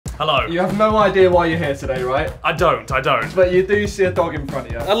Hello. You have no idea why you're here today, right? I don't. But you do see a dog in front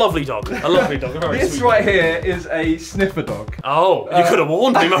of you. A lovely dog. A lovely dog. A very This sweet right dog. here is a sniffer dog. Oh, you could have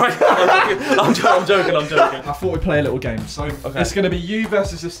warned me, Mike. I'm joking. I thought we'd play a little game. So it's going to be you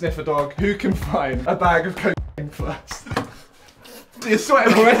versus a sniffer dog. Who can find a bag of cocaine first? You're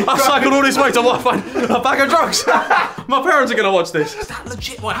sweating already. I've cycled all this way to find a bag of drugs. My parents are going to watch this. Is that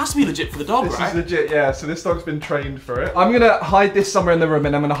legit? Well, it has to be legit for the dog, This right? is legit, yeah. So this dog's been trained for it. I'm going to hide this somewhere in the room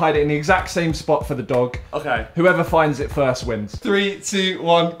and I'm going to hide it in the exact same spot for the dog. Okay. Whoever finds it first wins. 3, 2,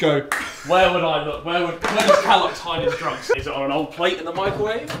 1, go. Where would I look? Where does Callux hide his drugs? Is it on an old plate in the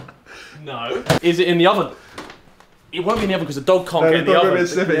microwave? No. Is it in the oven? It won't be in the oven because the dog can't get in the oven.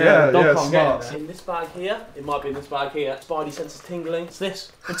 The dog can't smart. get in this bag here. It might be in this bag here. Spidey senses tingling. It's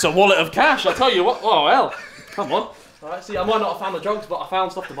this. It's a wallet of cash. I tell you what. Oh hell. Come on. All right. See, I might not have found the drugs, but I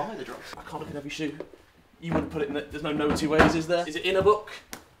found stuff to buy the drugs. I can't look in every shoe. You wouldn't put it in. There's no two ways, is there? Is it in a book?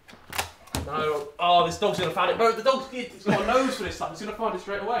 No. Oh, this dog's gonna find it. No, the dog's it's got a nose for this stuff. It's gonna find it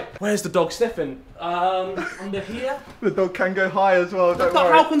straight away. Where's the dog sniffing? Under here. The dog can go high as well. Don't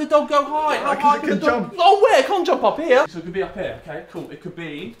worry. How can the dog go high? How high can it jump. Oh, where? It can't jump up here. So it could be up here. Okay, cool. It could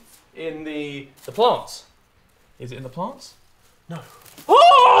be in the plants. Is it in the plants? No.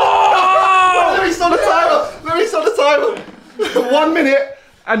 Oh! Let me start the timer. 1 minute.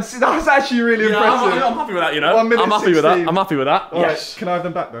 And see, that was actually really impressive. I'm happy with that, you know. 1 minute I'm happy 16. with that. I'm happy with that. Yes. Yes. Can I have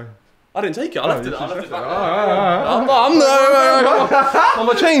them back though? I didn't take it. I left it. I left it back. I'm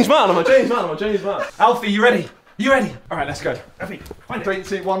a changed man. Alfie, you ready? All right, let's go. Alfie, find it. 3,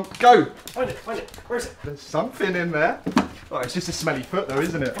 2, 1, go. Find it. Where is it? There's something in there. Oh, it's just a smelly foot though,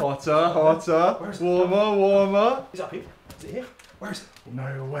 isn't it? Hotter. Warmer. Is it up here? Is it here? Where is it?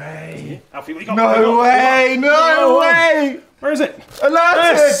 No way. Alfie, what you got? No way. Where is it?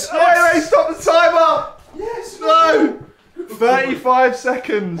 Alerted. Yes. Wait, stop the timer. Yes. No. 35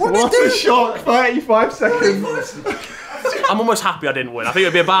 seconds. What a shock. 35 seconds. I'm almost happy I didn't win. I think it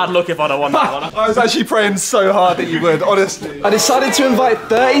would be a bad look if I'd have won that one. I was actually praying so hard that you would, honestly. I decided to invite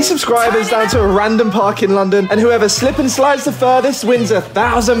 30 subscribers down to a random park in London, and whoever slip and slides the furthest wins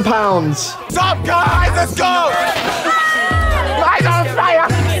 £1,000. What's up, guys? Let's go! Light on fire!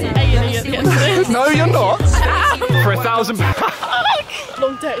 No, you're not. For £1,000.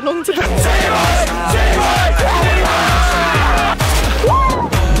 Long day.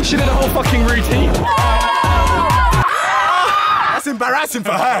 She did a whole fucking routine. That's embarrassing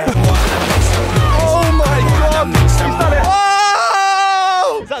for her. Oh my god! She's done it!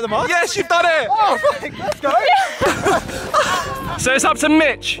 Oh! Is that the mark? Yes, you've done it! Oh, right, let's go! So it's up to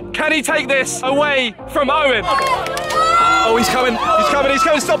Mitch. Can he take this away from Owen? Oh, he's coming!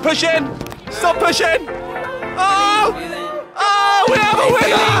 Stop pushing! Oh! Oh, we have a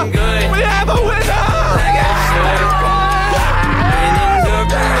winner! We have a winner!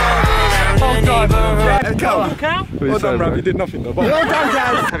 Well done, Rav. You did nothing though. Well done,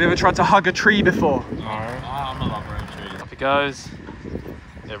 guys. Have you ever tried to hug a tree before? No, I'm not that brave tree. Up it goes.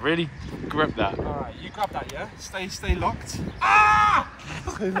 Yeah, really grip that. Alright, you grab that, yeah? Stay locked. Ah!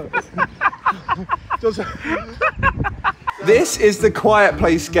 This is the quiet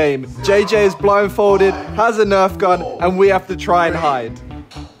place game. JJ is blindfolded, has a Nerf gun, and we have to try and hide.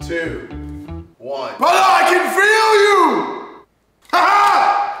 2, 1. Brother, I can feel you!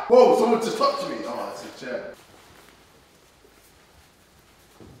 Ha! Whoa, someone just touched me. Oh, that's a chair.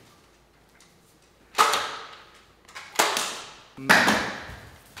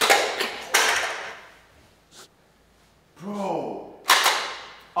 Bro.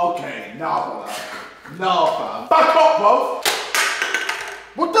 Okay, now, brother. Now, fam. Back up, bro.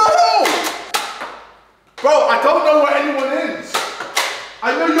 What the hell? Bro, I don't know where anyone is. I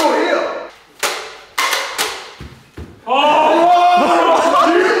know you're here. Oh!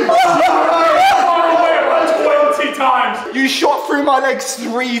 20 times. You shot through my legs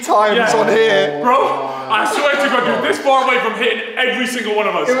 3 times on here. Bro, I swear to God, you're this far away from hitting every single one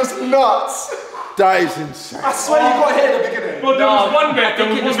of us. It was nuts. That is insane. I swear you got hit at the beginning. Well, there was one bit,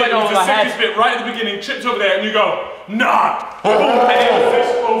 it was the head. sickest bit right at the beginning, chips over there, and you go, nah! Boom, and it was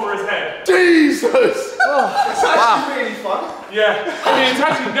this over his head. Jesus! It's actually really fun. Yeah, I mean, it's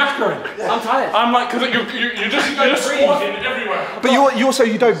actually knackering. I'm tired. I'm like, because you're just squatting everywhere. But you also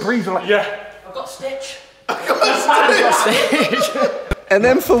don't breathe like. Yeah. I've got Stitch. And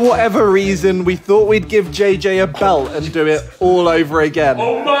then for whatever reason, we thought we'd give JJ a belt and do it all over again.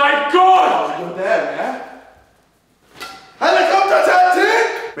 Oh my God! You're there, yeah? Helicopter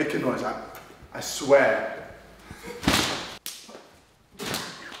tactic! Make a noise, I swear.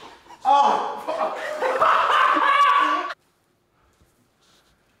 Oh!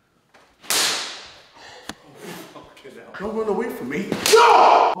 Don't run away from me.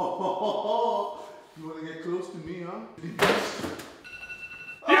 No! Oh, You want to get close to me, huh?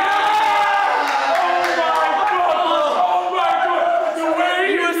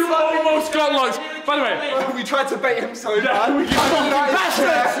 Almost got Lux. By the way, We tried to bait him so bad.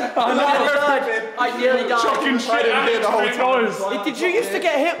 I nearly died. fucking shit didn't hear the whole time. Did you used to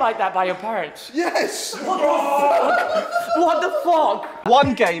get hit like that by your parents? Yes! What the fuck?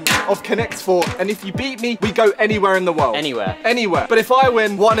 One game of Connect 4, and if you beat me, we go anywhere in the world. Anywhere. Anywhere. But if I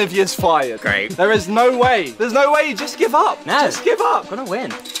win, one of you's fired. Great. There is no way. There's no way. Just give up. No. Just give up. I'm gonna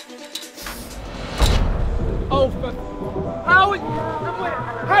win.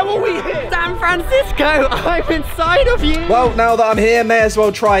 How are we here? San Francisco, I'm inside of you. Well, now that I'm here, may as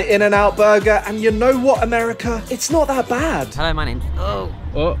well try In-N-Out Burger. And you know what, America? It's not that bad. Hello, my name's... Oh.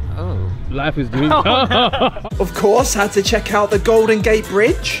 life is doing. Of course, had to check out the Golden Gate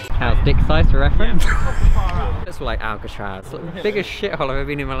Bridge. How's dick size for reference? That's like Alcatraz. It's like the biggest shithole I've ever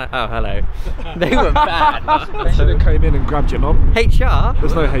been in my life. Oh, hello. They were bad. I should have came in and grabbed your mum. HR?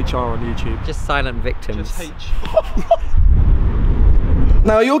 There's no HR on YouTube. Just silent victims.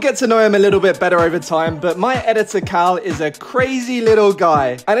 Now, you'll get to know him a little bit better over time, but my editor, Cal, is a crazy little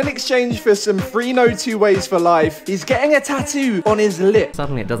guy. And in exchange for some free No Two Ways for life, he's getting a tattoo on his lip.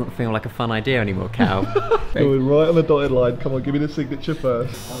 Suddenly it doesn't feel like a fun idea anymore, Cal. Going right on the dotted line. Come on, give me the signature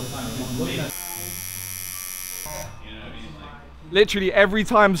first. Literally every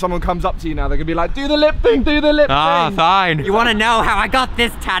time someone comes up to you now, they're gonna be like, do the lip thing, do the lip thing. Fine. You want to know how I got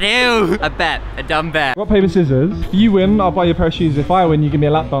this tattoo? A bet, a dumb bet. Rock, paper, scissors. If you win, I'll buy you a pair of shoes. If I win, you give me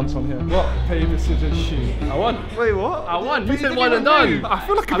a lap dance on here. What? Paper, scissors, shoot. I won. Wait, what? I won. You said one and done. I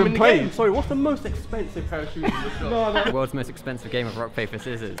feel like I've been playing. Sorry, what's the most expensive pair of shoes in the shop? The world's most expensive game of rock, paper,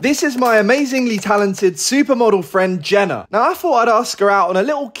 scissors. This is my amazingly talented supermodel friend, Jenna. Now, I thought I'd ask her out on a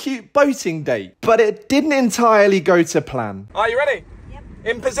little cute boating date, but it didn't entirely go to plan. Are you ready?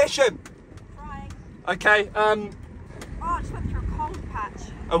 In position. Trying. Okay, Oh, I just went through a cold patch.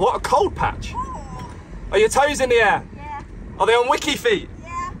 and what, a cold patch? Oh, Are your toes in the air? yeah, Are they on wiki feet?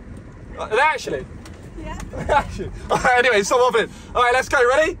 yeah, Are they actually? yeah. Actually. Alright, anyway, stop off it. Alright, let's go,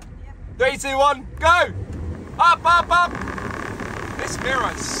 ready? 3, 2, 1, go! Up, up, up! This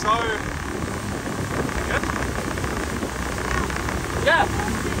mirror is so good. Yeah.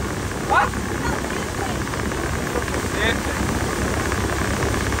 What?